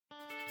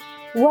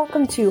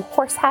Welcome to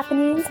Horse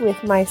Happenings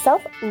with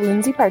myself,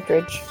 Lindsay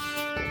Partridge.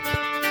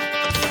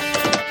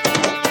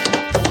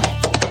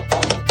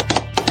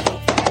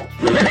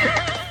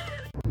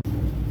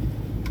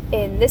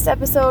 In this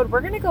episode,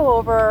 we're going to go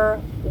over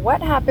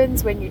what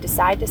happens when you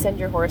decide to send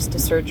your horse to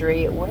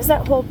surgery. What does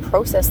that whole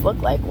process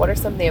look like? What are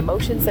some of the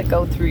emotions that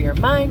go through your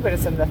mind? What are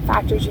some of the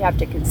factors you have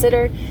to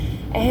consider?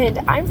 And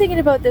I'm thinking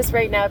about this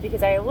right now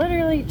because I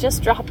literally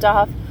just dropped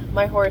off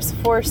my horse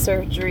for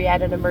surgery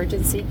at an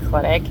emergency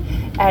clinic,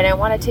 and I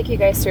want to take you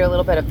guys through a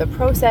little bit of the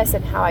process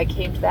and how I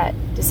came to that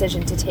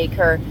decision to take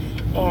her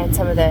and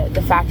some of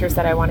the factors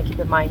that I want to keep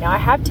in mind. Now, I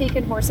have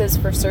taken horses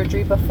for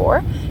surgery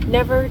before,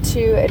 never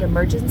to an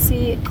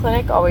emergency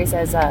clinic, always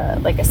as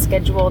a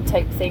scheduled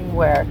type thing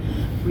where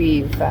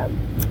we've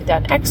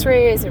done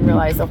x-rays and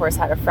realized the horse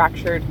had a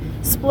fractured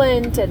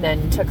splint and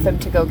then took them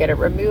to go get it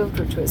removed,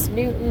 which was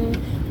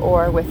Newton,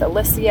 or with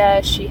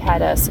Alicia, she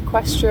had a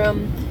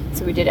sequestrum.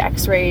 So we did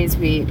x-rays,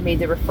 we made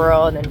the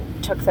referral, and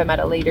then took them at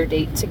a later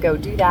date to go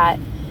do that.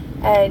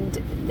 And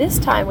this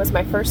time was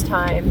my first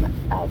time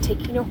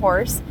taking a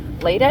horse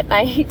late at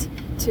night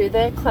to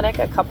the clinic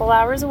a couple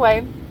hours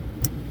away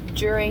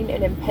during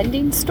an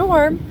impending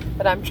storm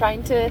that I'm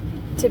trying to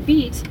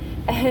beat.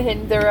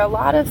 And there are a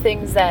lot of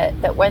things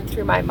that went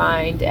through my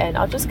mind, and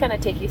I'll just kind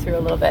of take you through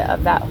a little bit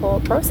of that whole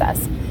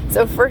process.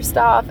 So first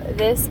off,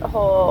 this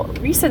whole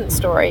recent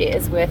story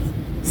is with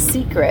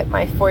Secret,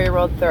 my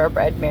 4-year-old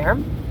thoroughbred mare.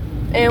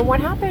 And what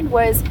happened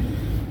was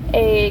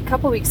a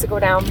couple weeks ago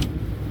now,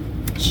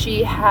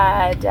 she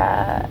had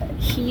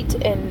heat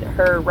in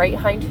her right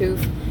hind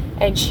hoof,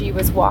 and she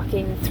was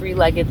walking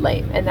 3-legged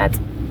lame. And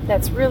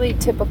that's really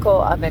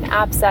typical of an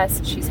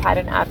abscess. She's had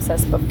an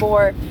abscess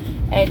before,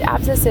 and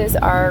abscesses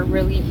are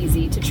really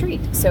easy to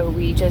treat. So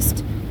we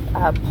just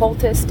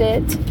poulticed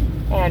it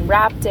and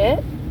wrapped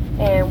it,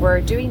 and we're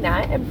doing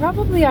that. And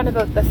probably on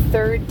about the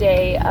third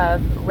day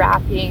of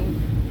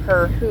wrapping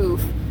her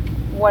hoof,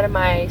 one of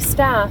my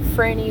staff,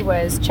 Franny,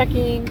 was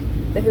checking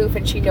the hoof,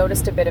 and she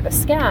noticed a bit of a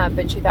scab,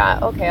 and she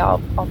thought, okay,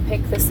 I'll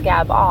pick the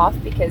scab off,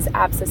 because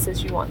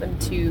abscesses, you want them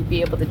to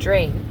be able to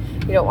drain.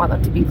 You don't want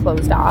them to be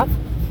closed off.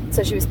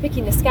 So she was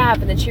picking the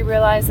scab, and then she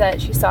realized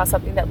that she saw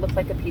something that looked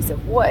like a piece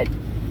of wood,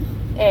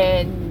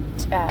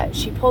 and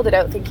she pulled it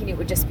out thinking it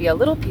would just be a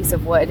little piece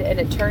of wood, and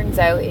it turns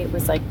out it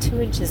was like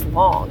 2 inches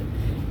long,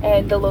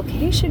 and the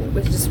location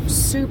was just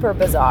super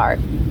bizarre.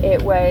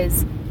 It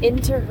was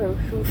into her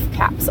hoof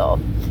capsule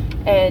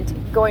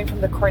and going from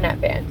the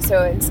cornet band.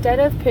 So instead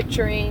of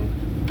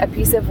picturing a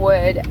piece of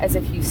wood as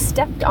if you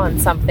stepped on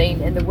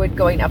something and the wood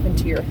going up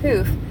into your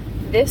hoof,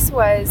 this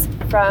was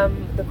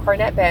from the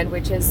cornet band,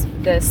 which is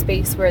the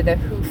space where the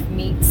hoof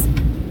meets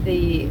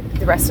the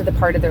rest of the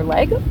part of their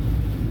leg.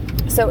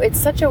 So it's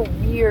such a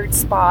weird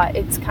spot.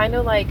 It's kind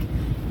of like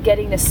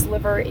getting a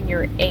sliver in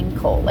your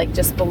ankle, like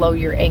just below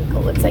your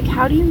ankle. It's like,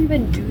 how do you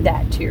even do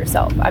that to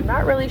yourself? I'm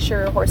not really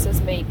sure.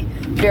 Horses make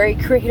very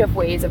creative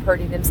ways of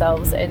hurting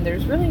themselves, and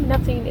there's really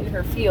nothing in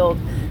her field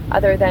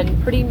other than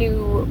pretty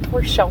new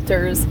horse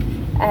shelters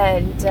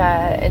and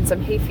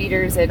some hay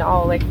feeders and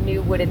all like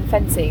new wooden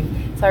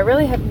fencing. So I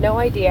really have no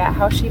idea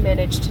how she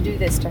managed to do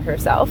this to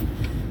herself.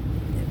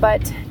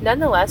 But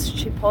nonetheless,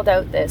 she pulled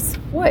out this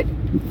wood.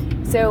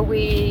 So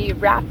we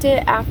wrapped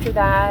it after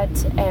that,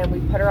 and we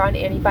put her on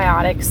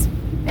antibiotics,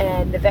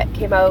 and the vet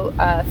came out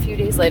a few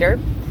days later.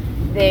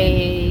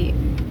 They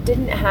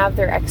didn't have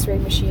their x-ray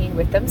machine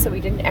with them, so we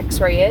didn't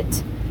x-ray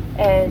it.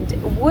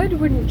 And wood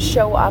wouldn't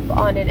show up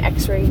on an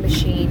x-ray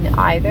machine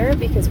either,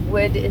 because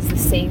wood is the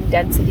same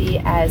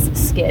density as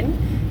skin,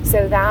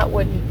 so that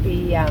wouldn't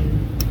be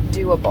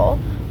doable.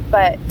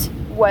 But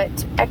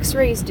what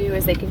x-rays do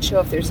is they can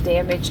show if there's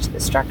damage to the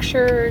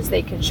structures,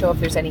 they can show if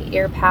there's any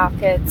air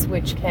pockets,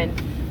 which can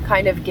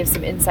kind of give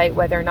some insight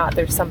whether or not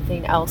there's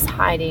something else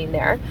hiding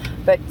there.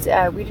 But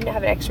we didn't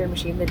have an x-ray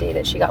machine the day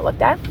that she got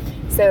looked at,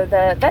 so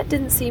the vet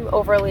didn't seem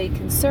overly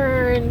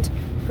concerned,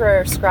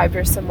 prescribed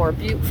her some more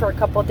Butte for a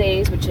couple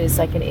days, which is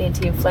like an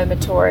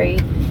anti-inflammatory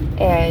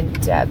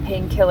and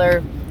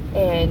painkiller,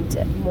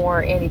 and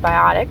more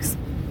antibiotics.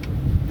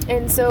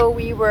 And so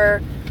we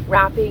were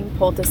wrapping,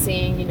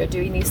 poulticing,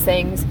 doing these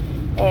things,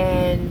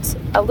 and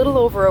a little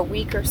over a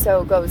week or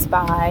so goes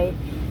by,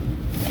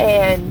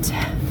 and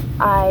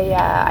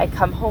I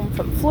come home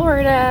from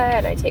Florida,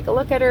 and I take a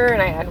look at her,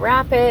 and I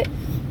unwrap it,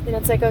 and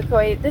it's like,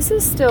 okay, this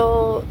is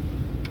still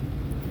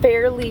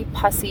fairly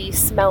pussy,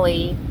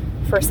 smelly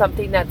for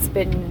something that's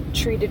been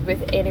treated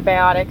with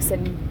antibiotics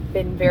and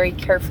been very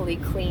carefully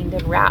cleaned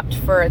and wrapped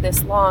for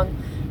this long.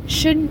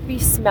 Shouldn't be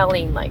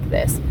smelling like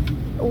this.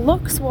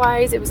 Looks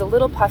wise, it was a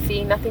little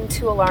puffy, nothing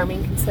too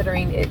alarming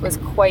considering it was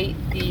quite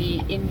the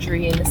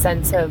injury in the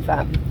sense of,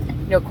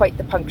 quite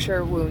the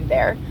puncture wound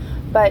there.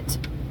 But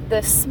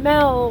the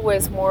smell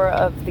was more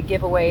of the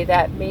giveaway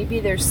that maybe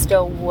there's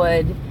still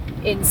wood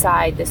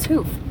inside this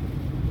hoof.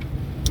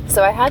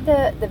 So I had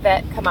the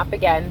vet come up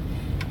again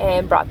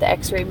and brought the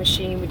x-ray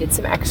machine. We did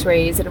some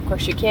x-rays, and of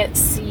course you can't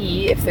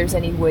see if there's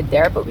any wood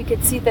there, but we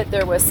could see that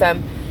there was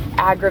some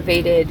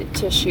aggravated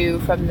tissue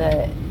from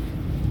the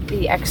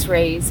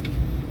x-rays.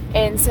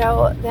 And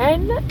so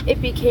then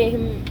it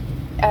became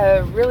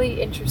a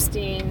really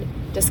interesting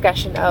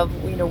discussion of,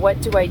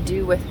 what do I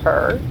do with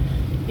her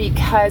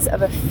because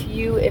of a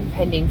few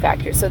impending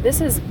factors. So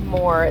this is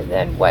more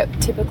than what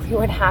typically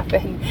would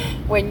happen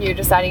when you're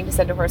deciding to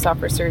send a horse off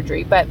for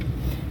surgery. But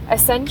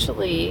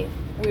essentially,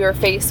 we were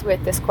faced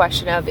with this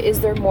question of,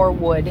 is there more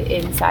wood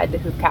inside the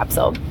hoop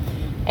capsule?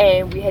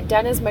 And we had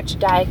done as much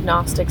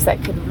diagnostics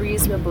that could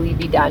reasonably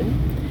be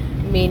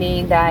done,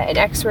 meaning that an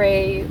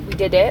x-ray, we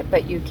did it,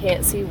 but you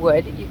can't see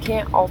wood. You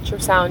can't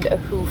ultrasound a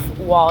hoof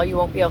wall. You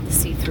won't be able to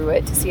see through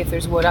it to see if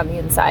there's wood on the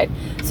inside.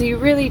 So you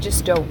really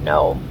just don't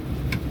know.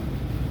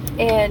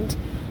 And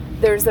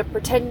there's a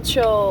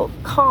potential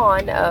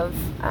con of,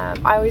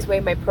 I always weigh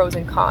my pros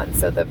and cons.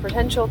 So the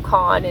potential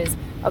con is,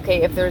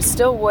 okay, if there's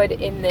still wood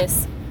in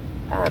this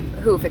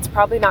hoof, it's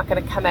probably not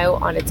going to come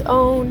out on its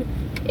own.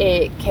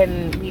 It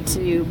can lead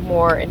to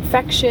more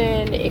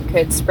infection. It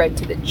could spread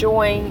to the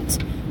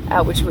joint,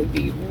 which would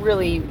be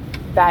really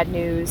bad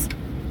news.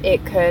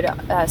 It could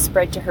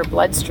spread to her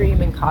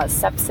bloodstream and cause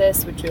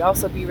sepsis, which would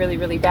also be really,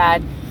 really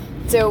bad.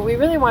 So we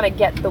really want to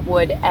get the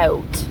wood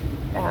out.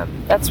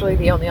 That's really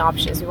the only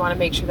option, is we want to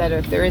make sure that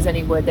if there is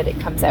any wood, that it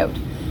comes out.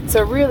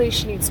 So really,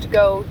 she needs to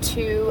go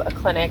to a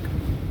clinic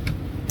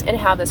and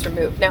have this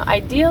removed. Now,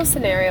 ideal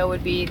scenario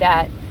would be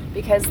that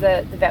because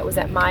the vet was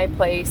at my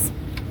place,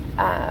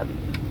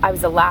 I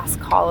was the last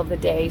call of the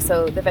day,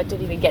 so the vet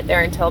didn't even get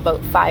there until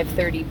about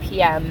 5:30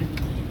 p.m.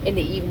 in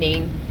the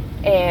evening.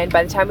 And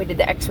by the time we did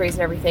the x-rays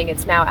and everything,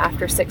 it's now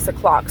after 6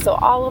 o'clock. So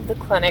all of the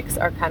clinics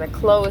are kind of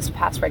closed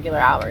past regular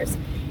hours.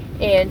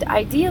 And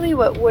ideally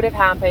what would have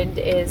happened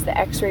is the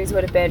x-rays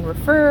would have been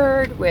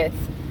referred with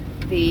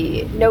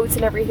the notes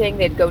and everything.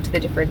 They'd go to the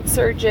different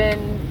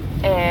surgeon,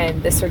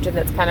 and the surgeon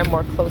that's kind of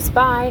more close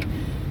by.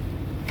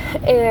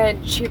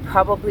 And she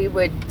probably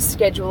would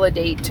schedule a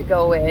date to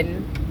go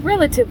in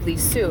relatively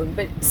soon,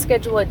 but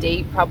schedule a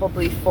date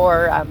probably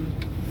for,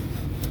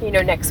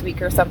 next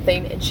week or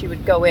something. And she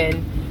would go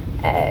in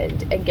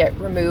and get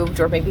removed,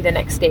 or maybe the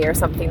next day or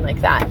something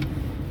like that.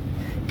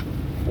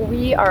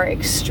 We are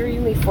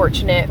extremely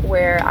fortunate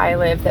where I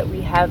live that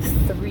we have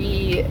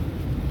 3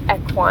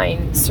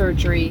 equine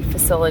surgery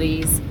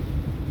facilities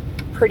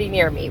pretty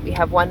near me. We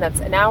have one that's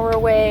an hour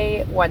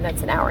away, one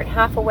that's an hour and a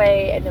half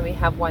away, and then we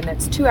have one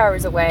that's 2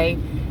 hours away.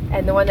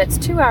 And the one that's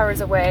 2 hours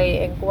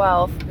away in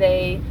Guelph,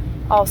 they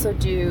also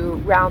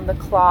do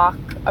round-the-clock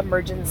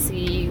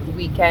emergency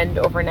weekend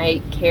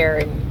overnight care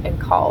and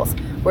calls,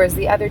 whereas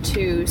the other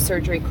 2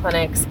 surgery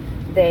clinics,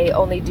 they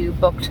only do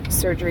booked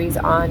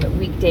surgeries on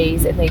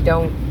weekdays, and they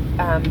don't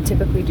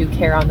typically do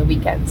care on the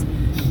weekends.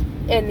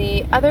 And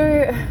the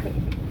other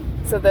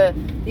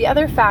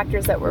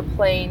factors that were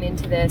playing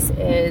into this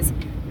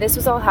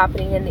was all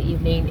happening in the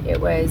evening.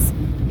 It was,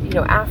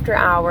 after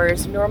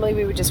hours. Normally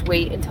we would just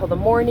wait until the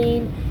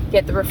morning,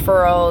 get the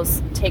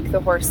referrals, take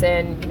the horse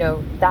in,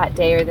 that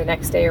day or the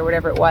next day or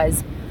whatever it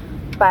was.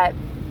 But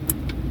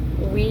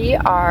we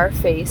are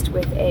faced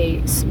with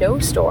a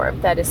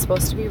snowstorm that is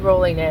supposed to be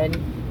rolling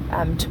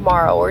in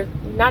tomorrow, or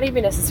not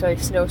even necessarily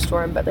a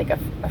snowstorm, but like a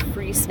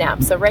freeze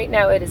snap. So right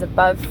now it is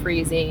above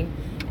freezing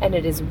and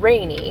it is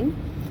raining.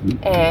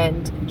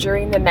 And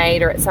during the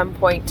night, or at some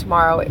point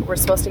tomorrow, we're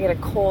supposed to get a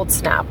cold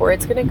snap where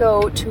it's going to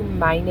go to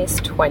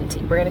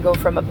 -20. We're going to go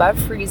from above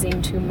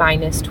freezing to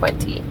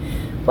 -20.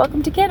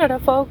 Welcome to Canada,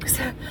 folks.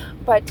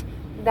 But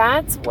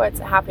that's what's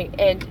happening.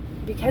 And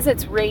because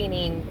it's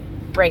raining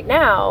right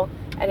now,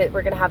 and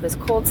we're going to have this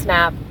cold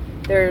snap,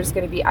 there's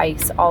going to be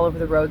ice all over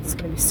the roads. It's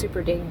going to be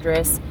super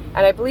dangerous.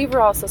 And I believe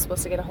we're also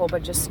supposed to get a whole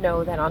bunch of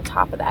snow then on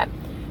top of that.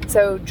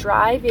 So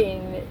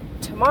driving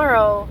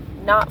tomorrow,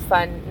 not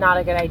fun, not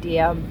a good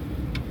idea.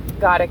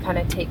 Got to kind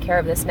of take care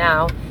of this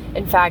now.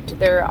 In fact,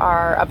 there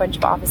are a bunch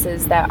of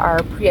offices that are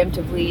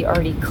preemptively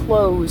already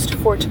closed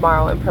for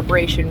tomorrow in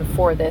preparation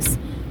for this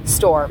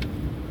storm.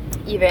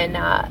 Even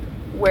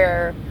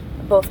where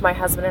both my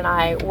husband and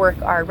I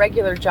work our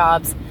regular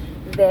jobs,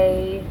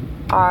 they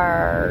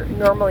are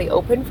normally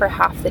open for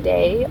half the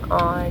day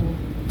on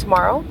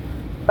tomorrow,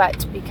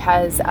 but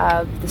because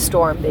of the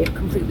storm, they've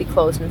completely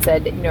closed and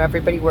said,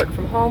 everybody work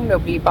from home,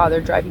 nobody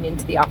bother driving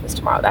into the office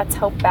tomorrow. That's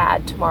how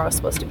bad tomorrow's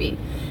supposed to be.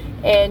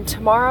 And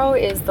tomorrow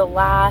is the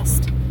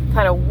last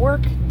kind of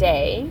work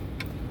day,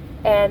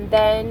 and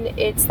then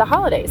it's the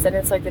holidays, and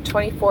it's like the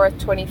 24th,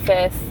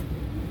 25th,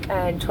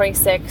 and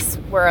 26th,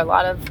 where a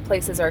lot of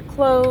places are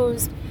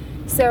closed.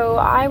 So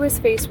I was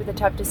faced with a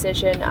tough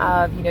decision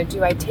of,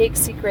 do I take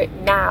Secret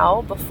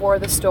now before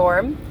the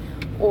storm,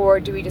 or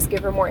do we just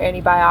give her more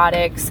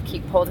antibiotics,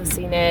 keep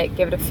poulticing it,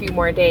 give it a few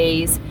more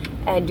days,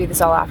 and do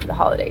this all after the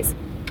holidays?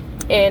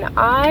 And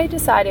I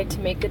decided to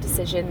make the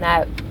decision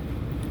that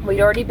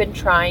we'd already been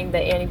trying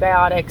the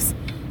antibiotics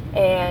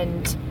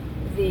and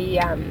the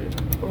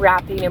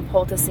wrapping and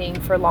poulticing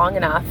for long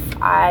enough.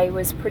 I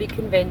was pretty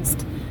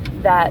convinced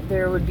that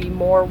there would be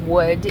more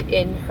wood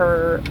in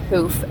her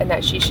hoof and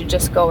that she should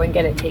just go and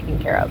get it taken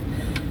care of.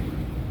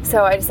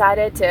 So I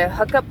decided to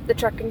hook up the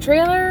truck and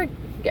trailer,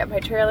 get my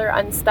trailer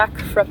unstuck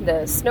from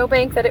the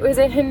snowbank that it was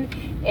in,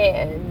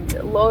 and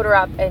and load her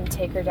up and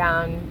take her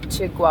down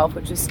to Guelph,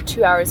 which is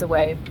 2 hours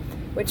away,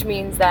 which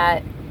means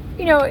that,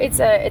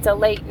 it's a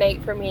late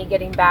night for me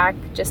getting back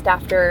just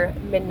after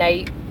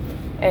midnight,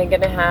 and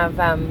gonna have,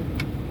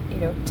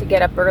 to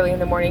get up early in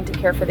the morning to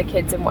care for the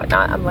kids and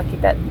whatnot. I'm lucky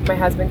that my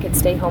husband can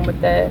stay home with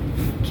the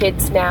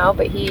kids now,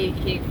 but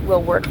he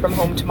will work from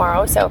home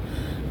tomorrow, so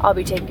I'll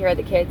be taking care of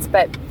the kids.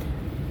 But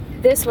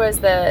this was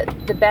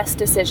the best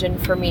decision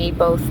for me,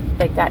 both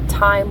like that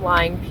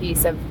timeline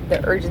piece of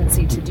the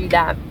urgency to do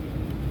that,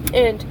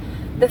 and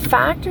the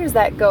factors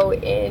that go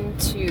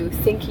into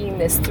thinking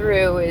this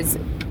through is,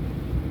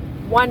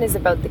 one is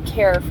about the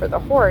care for the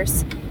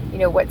horse,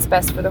 what's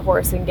best for the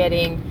horse and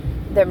getting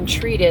them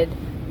treated.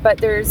 But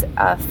there's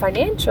a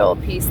financial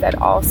piece that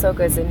also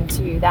goes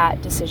into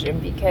that decision,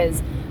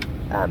 because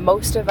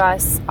most of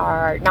us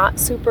are not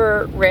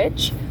super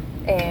rich,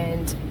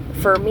 and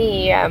for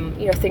me,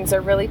 things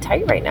are really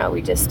tight right now.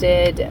 We just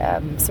did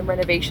some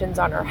renovations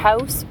on our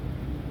house,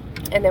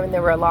 and then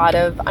there were a lot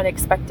of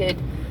unexpected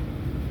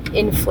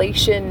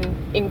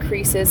inflation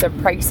increases of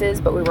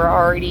prices, but we were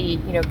already,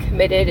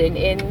 committed and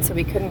in, so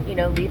we couldn't,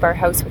 leave our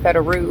house without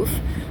a roof,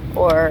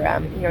 or,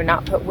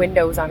 not put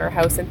windows on our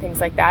house and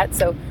things like that.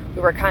 So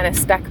we were kind of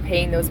stuck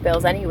paying those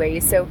bills anyway.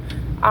 So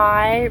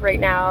I, right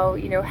now,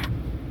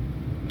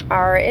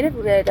 are in a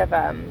bit of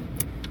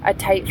a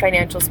tight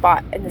financial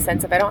spot, in the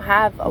sense of I don't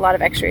have a lot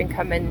of extra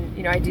income,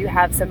 and, I do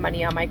have some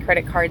money on my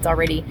credit cards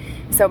already.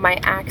 So my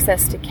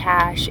access to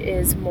cash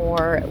is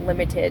more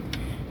limited.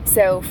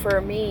 So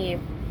for me,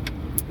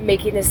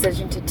 making the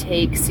decision to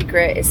take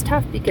Secret is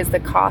tough, because the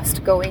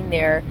cost going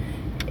there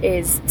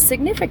is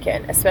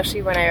significant,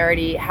 especially when I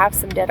already have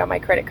some debt on my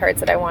credit cards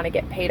that I want to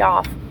get paid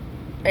off.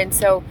 And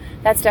so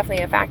that's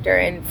definitely a factor.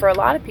 And for a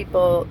lot of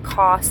people,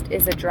 cost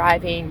is a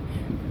driving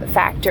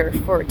factor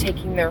for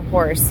taking their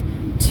horse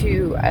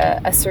to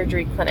a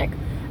surgery clinic.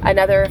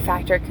 Another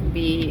factor can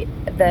be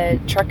the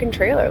truck and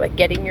trailer, like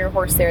getting your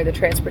horse there, the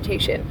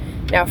transportation.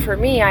 Now for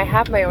me, I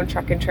have my own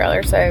truck and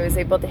trailer, so I was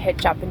able to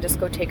hitch up and just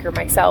go take her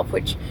myself,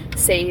 which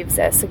saves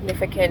a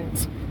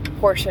significant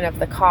portion of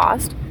the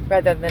cost,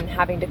 rather than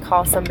having to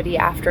call somebody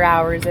after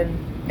hours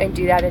and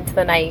do that into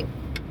the night.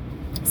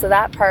 So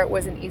that part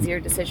was an easier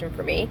decision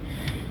for me.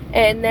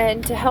 And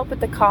then to help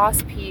with the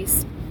cost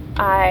piece,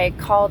 I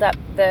called up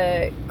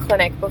the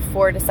clinic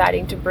before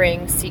deciding to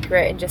bring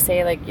Secret and just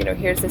say, like,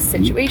 here's this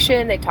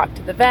situation. They talked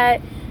to the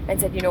vet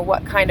and said,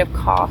 what kind of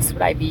cost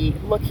would I be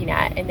looking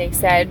at? And they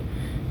said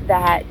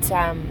that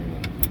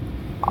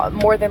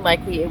more than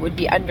likely it would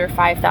be under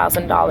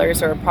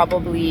 $5,000, or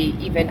probably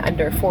even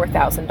under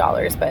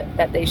 $4,000, but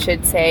that they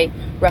should say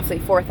roughly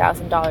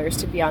 $4,000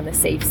 to be on the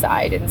safe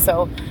side. And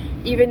so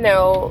even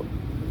though,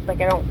 I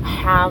don't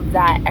have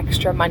that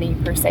extra money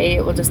per se,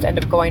 it will just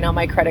end up going on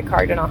my credit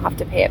card and I'll have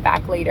to pay it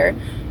back later.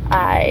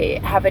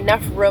 I have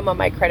enough room on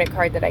my credit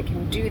card that I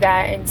can do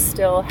that, and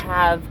still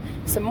have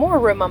some more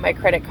room on my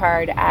credit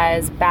card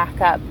as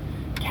backup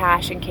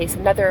cash in case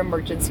another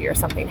emergency or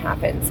something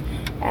happens,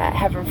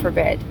 heaven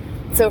forbid.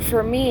 So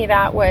for me,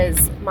 that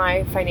was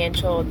my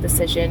financial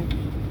decision,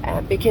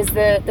 because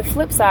the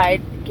flip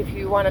side, if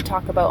you want to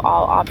talk about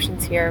all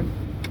options here,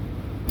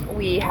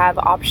 we have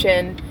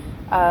option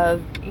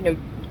of,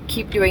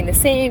 keep doing the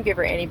same, give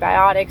her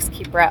antibiotics,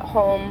 keep her at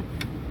home,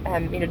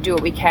 do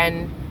what we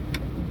can,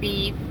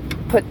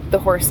 put the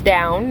horse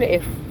down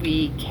if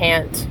we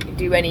can't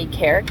do any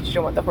care, because you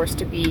don't want the horse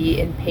to be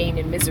in pain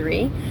and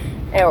misery,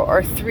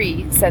 or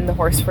 3, send the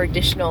horse for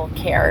additional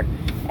care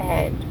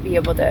and be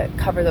able to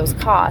cover those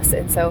costs.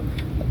 And so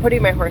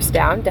putting my horse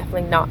down,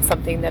 definitely not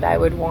something that I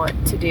would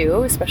want to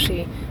do,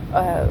 especially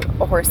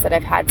a horse that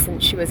I've had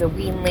since she was a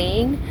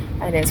weanling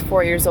and is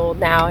 4 years old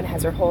now and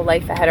has her whole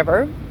life ahead of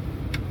her.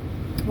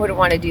 Wouldn't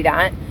want to do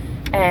that.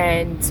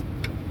 And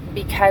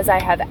because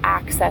I have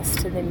access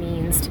to the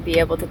means to be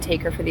able to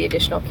take her for the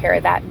additional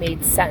care, that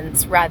made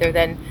sense, rather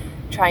than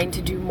trying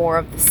to do more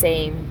of the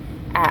same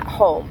at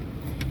home.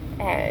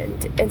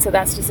 And so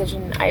that's the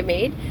decision I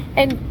made.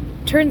 And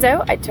turns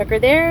out I took her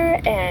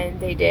there, and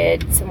they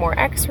did some more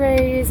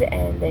x-rays,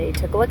 and they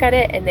took a look at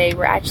it, and they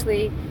were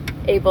actually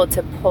able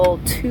to pull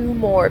 2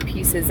 more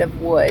pieces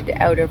of wood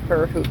out of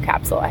her hoof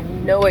capsule. I have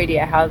no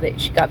idea how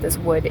she got this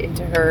wood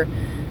into her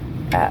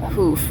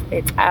hoof.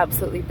 It's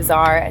absolutely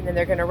bizarre. And then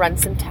they're going to run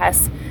some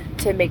tests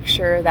to make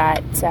sure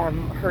that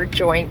her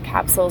joint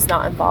capsule is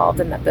not involved,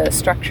 and that the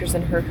structures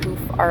in her hoof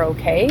are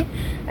okay.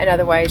 And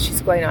otherwise,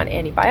 she's going on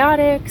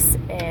antibiotics,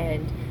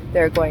 and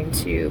they're going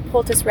to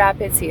poultice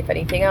rapid, see if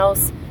anything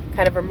else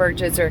kind of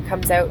emerges or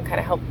comes out, and kind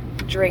of help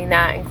drain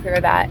that and clear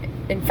that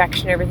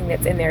infection, everything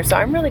that's in there. So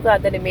I'm really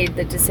glad that I made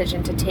the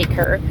decision to take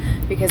her,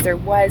 because there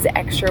was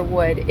extra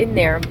wood in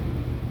there.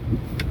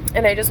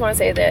 And I just want to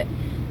say that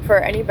for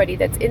anybody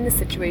that's in the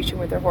situation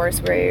with their horse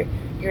where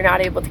you're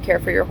not able to care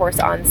for your horse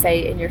on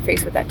site, and you're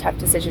faced with that tough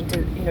decision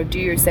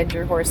to send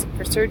your horse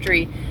for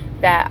surgery,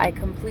 that I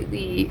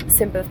completely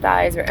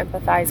sympathize or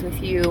empathize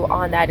with you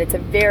on that. It's a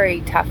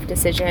very tough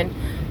decision.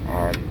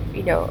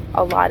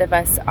 A lot of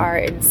us are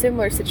in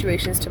similar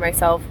situations to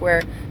myself,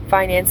 where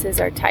finances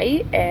are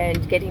tight,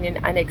 and getting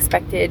an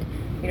unexpected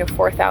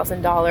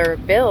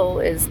 $4,000 bill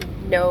is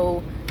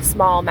no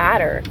small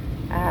matter.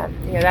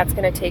 That's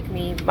going to take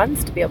me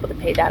months to be able to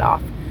pay that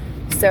off.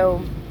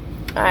 So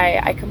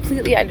I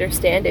completely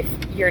understand if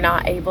you're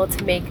not able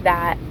to make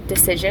that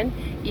decision,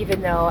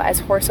 even though as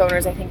horse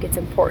owners, I think it's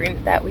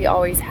important that we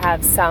always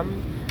have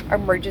some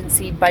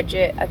emergency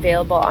budget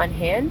available on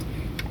hand.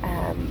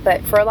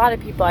 But for a lot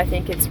of people, I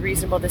think it's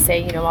reasonable to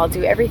say, I'll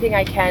do everything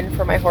I can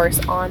for my horse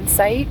on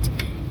site,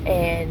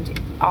 and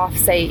off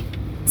site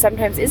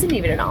sometimes isn't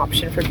even an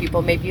option for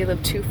people. Maybe you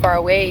live too far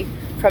away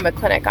from a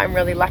clinic. I'm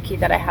really lucky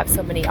that I have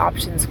so many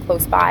options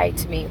close by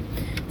to me.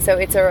 So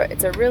it's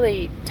a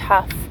really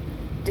tough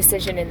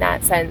decision in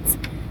that sense.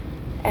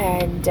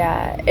 And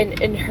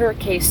in her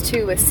case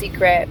too, with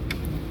Secret,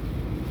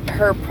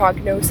 her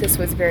prognosis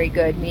was very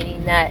good,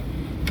 meaning that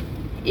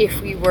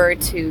if we were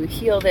to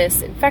heal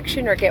this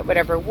infection or get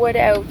whatever wood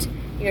out,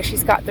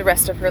 she's got the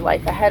rest of her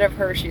life ahead of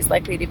her. She's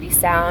likely to be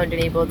sound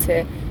and able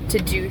to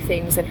do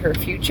things in her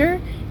future.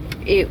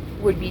 It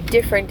would be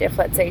different if,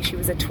 let's say, she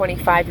was a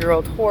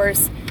 25-year-old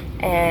horse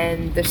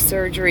and the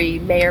surgery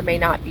may or may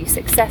not be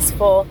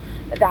successful.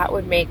 That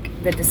would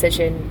make the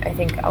decision, I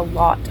think, a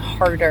lot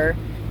harder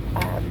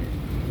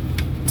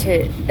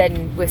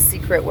than with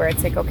Secret, where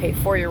it's like, okay,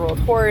 4-year-old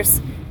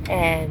horse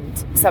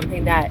and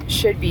something that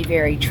should be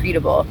very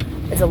treatable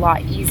is a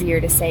lot easier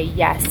to say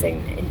yes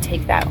and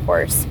take that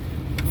horse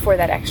for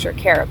that extra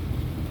care.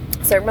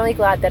 So I'm really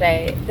glad that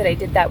I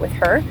did that with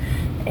her.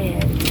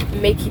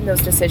 And making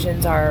those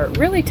decisions are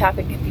really tough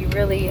and can be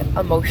really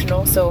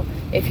emotional. So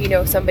if you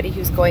know somebody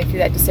who's going through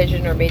that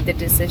decision or made the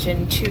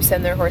decision to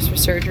send their horse for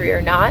surgery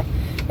or not,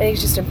 I think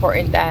it's just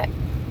important that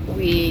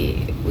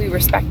we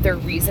respect their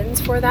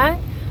reasons for that.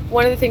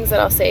 One of the things that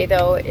I'll say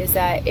though is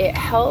that it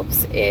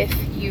helps if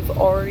you've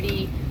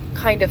already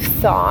kind of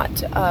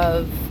thought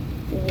of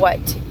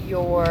what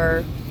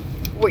your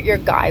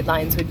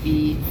guidelines would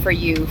be for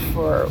you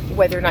for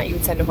whether or not you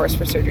would send a horse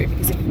for surgery.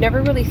 Because if you've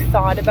never really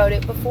thought about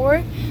it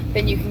before,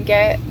 then you can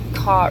get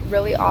caught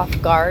really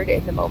off guard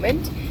in the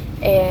moment,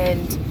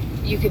 and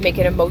you can make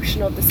an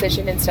emotional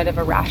decision instead of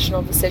a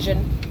rational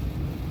decision.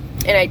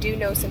 And I do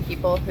know some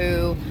people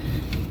who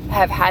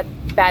have had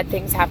bad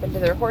things happen to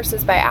their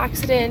horses by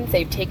accident.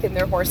 They've taken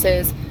their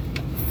horses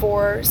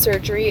for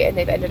surgery and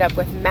they've ended up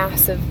with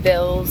massive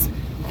bills,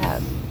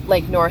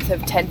 like north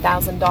of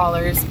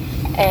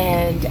 $10,000,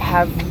 and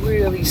have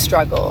really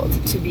struggled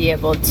to be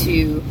able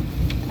to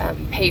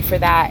pay for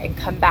that and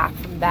come back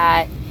from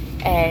that.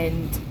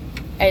 And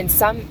in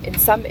some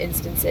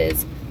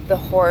instances, the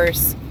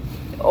horse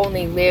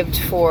only lived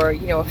for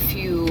a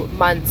few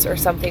months or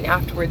something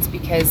afterwards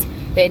because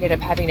they ended up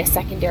having a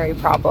secondary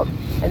problem,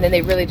 and then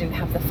they really didn't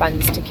have the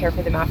funds to care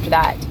for them after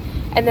that.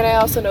 And then I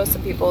also know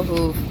some people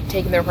who've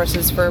taken their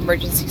horses for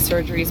emergency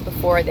surgeries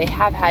before. They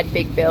have had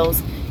big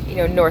bills,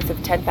 north of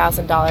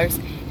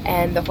 $10,000,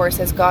 and the horse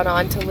has gone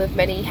on to live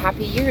many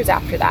happy years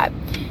after that.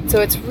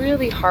 So it's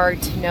really hard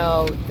to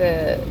know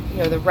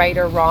the right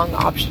or wrong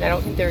option. I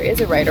don't think there is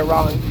a right or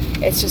wrong.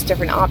 It's just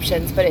different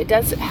options, but it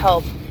does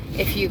help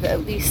if you've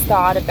at least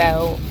thought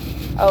about,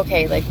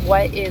 okay, like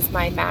what is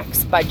my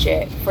max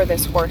budget for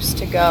this horse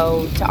to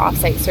go to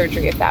offsite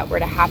surgery if that were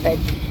to happen,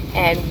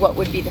 and what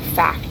would be the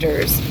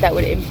factors that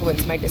would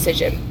influence my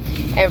decision.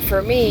 And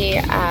for me,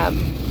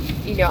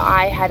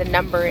 I had a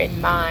number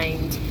in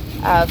mind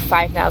of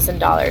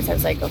 $5,000. I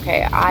was like,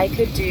 okay, I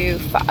could do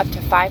up to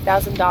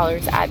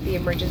 $5,000 at the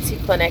emergency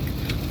clinic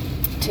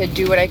to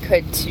do what I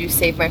could to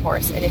save my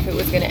horse. And if it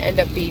was going to end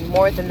up being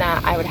more than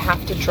that, I would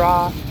have to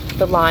draw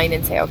the line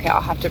and say, okay,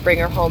 I'll have to bring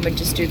her home and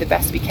just do the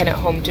best we can at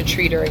home to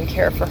treat her and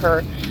care for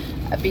her.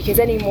 Because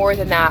any more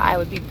than that, I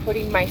would be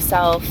putting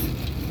myself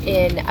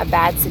in a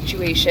bad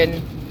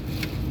situation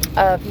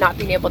of not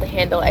being able to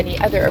handle any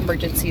other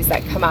emergencies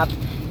that come up,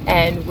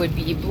 and would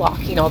be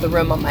blocking all the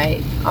room on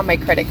my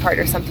credit card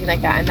or something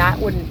like that, and that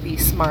wouldn't be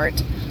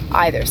smart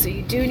either. So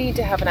you do need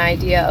to have an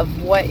idea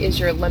of what is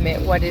your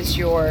limit, what is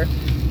your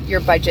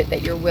budget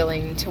that you're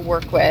willing to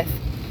work with,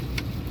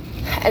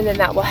 and then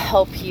that will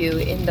help you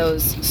in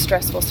those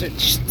stressful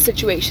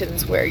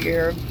situations where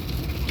you're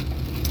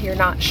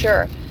not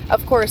sure.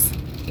 Of course,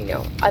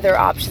 other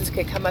options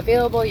could come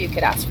available. You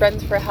could ask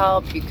friends for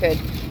help. You could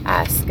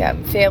ask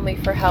family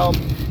for help.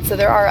 So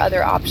there are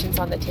other options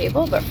on the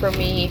table. But for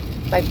me,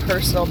 my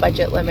personal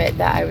budget limit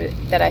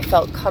that I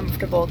felt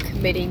comfortable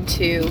committing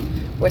to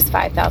was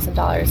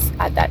 $5,000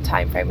 at that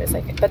time frame.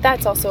 But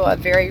that's also a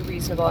very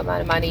reasonable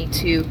amount of money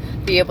to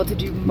be able to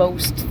do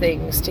most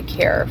things to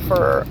care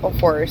for a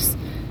horse,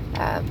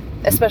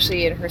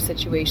 especially in her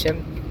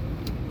situation.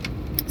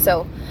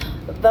 So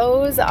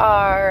those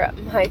are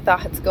my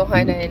thoughts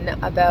going in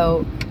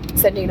about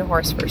sending a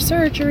horse for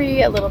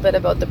surgery, a little bit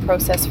about the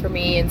process for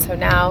me. And so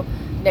now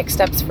next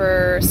steps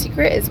for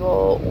Secret is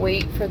we'll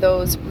wait for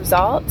those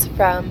results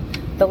from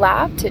the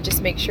lab to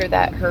just make sure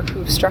that her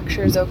hoof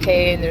structure is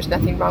okay and there's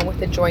nothing wrong with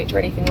the joint or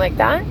anything like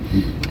that.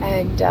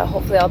 And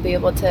hopefully I'll be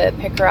able to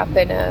pick her up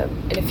in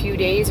a few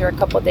days or a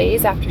couple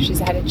days after she's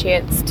had a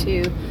chance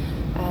to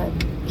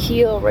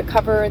heal,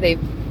 recover. They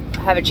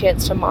have a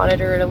chance to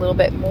monitor it a little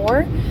bit more,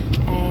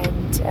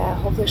 and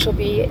hopefully she'll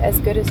be as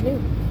good as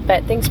new.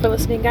 But thanks for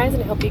listening, guys,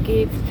 and I hope it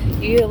gave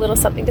you a little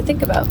something to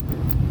think about.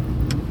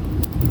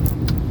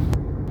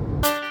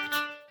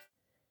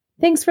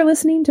 Thanks for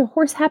listening to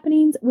Horse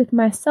Happenings with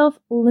myself,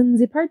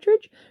 Lindsay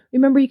Partridge.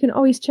 Remember, you can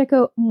always check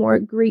out more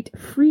great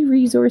free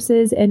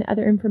resources and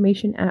other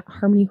information at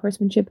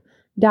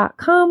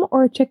harmonyhorsemanship.com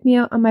or check me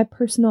out on my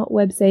personal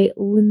website,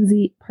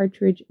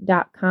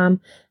 lindsaypartridge.com.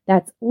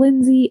 That's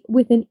Lindsay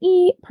with an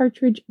E,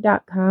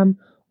 partridge.com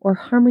or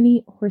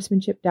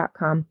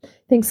harmonyhorsemanship.com.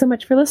 Thanks so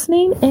much for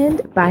listening,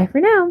 and bye for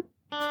now.